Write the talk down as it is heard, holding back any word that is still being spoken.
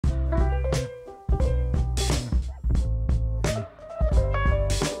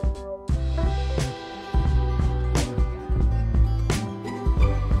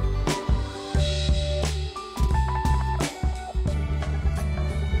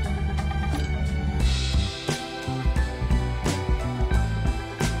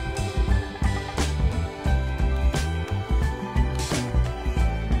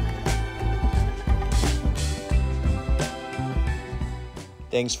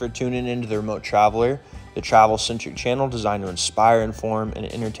Thanks for tuning into The Remote Traveler, the travel-centric channel designed to inspire, inform, and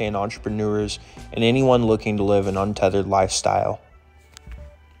entertain entrepreneurs and anyone looking to live an untethered lifestyle.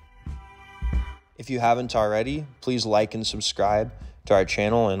 If you haven't already, please like and subscribe to our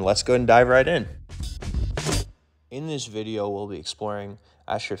channel, and let's go and dive right in. In this video, we'll be exploring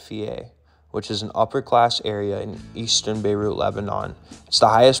Ashrafieh, which is an upper-class area in eastern Beirut, Lebanon. It's the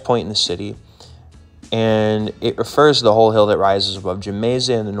highest point in the city, and it refers to the whole hill that rises above Gemmayze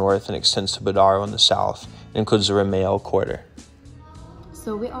in the north and extends to Badaro in the south. It includes the Rmeil quarter.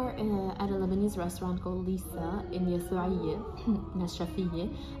 So we are at a Lebanese restaurant called Liza in Ashrafieh,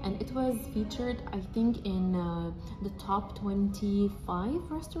 and it was featured, I think, in the top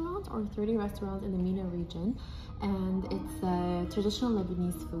 25 restaurants or 30 restaurants in the MENA region. And it's traditional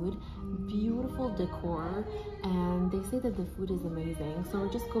Lebanese food, beautiful decor, and they say that the food is amazing. So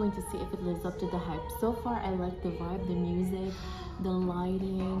we're just going to see if it lives up to the hype. So far, I like the vibe, the music, the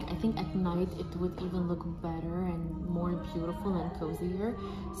lighting. I think at night it would even look better and more beautiful and cozier.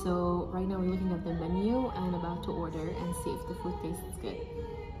 So right now we're looking at the menu and about to order and see if the food tastes good.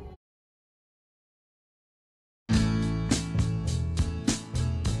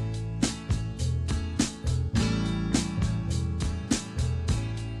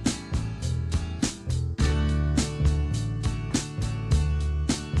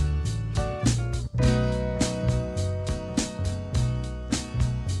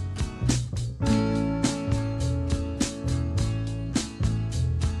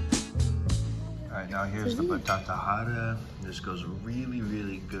 Now here's the batata. This goes really,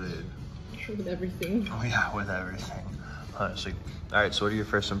 really good. With everything. Oh yeah, with everything. Honestly. Alright, so what are your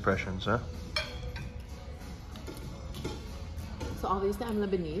first impressions, huh? So obviously I'm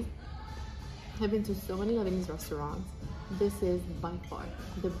Lebanese. I've been to so many Lebanese restaurants. This is by far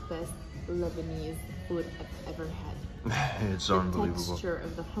the best Lebanese food I've ever had. It's unbelievable. The texture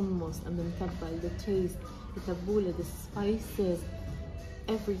of the hummus and the mtabbal, the taste, the tabbouleh, the spices,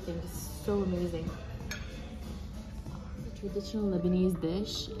 everything is so amazing. The traditional Lebanese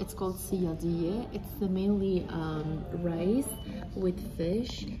dish, it's called siyadiyeh. It's mainly rice with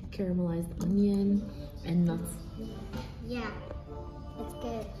fish, caramelized onion, and nuts. Yeah, it's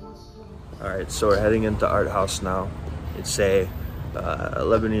good. All right, so we're heading into Arthaus now. It's a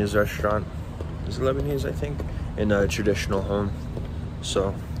Lebanese restaurant. Is it Lebanese, I think? In a traditional home.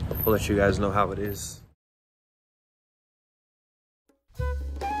 So we'll let you guys know how it is.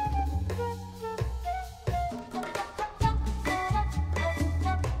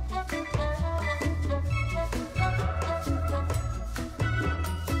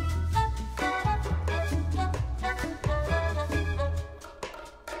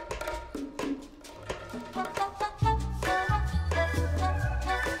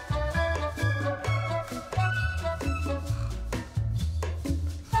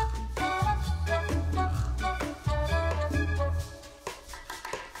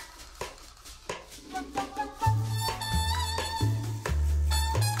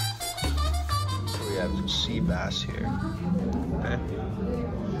 We have some sea bass here. Okay.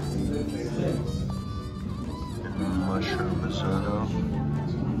 And mushroom risotto.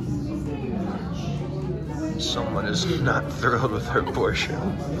 Someone is not thrilled with her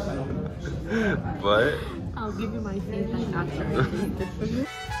portion. But I'll give you my feedback after.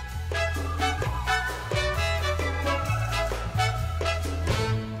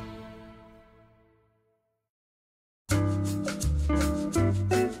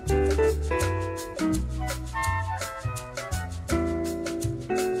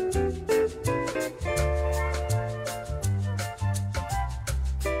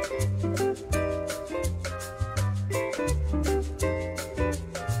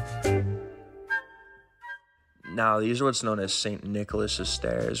 Now, these are what's known as St. Nicholas's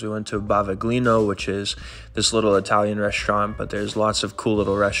Stairs. We went to Bavaglino, which is this little Italian restaurant, but there's lots of cool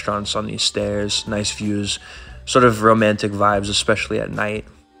little restaurants on these stairs, nice views, sort of romantic vibes, especially at night.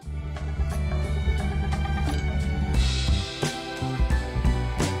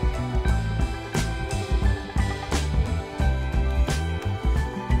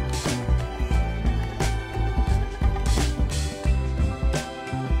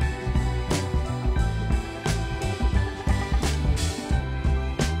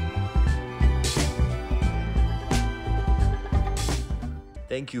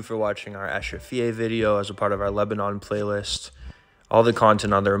 Thank you for watching our Ashrafieh video as a part of our Lebanon playlist. All the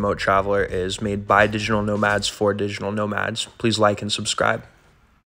content on The Remote Traveler is made by digital nomads for digital nomads. Please like and subscribe.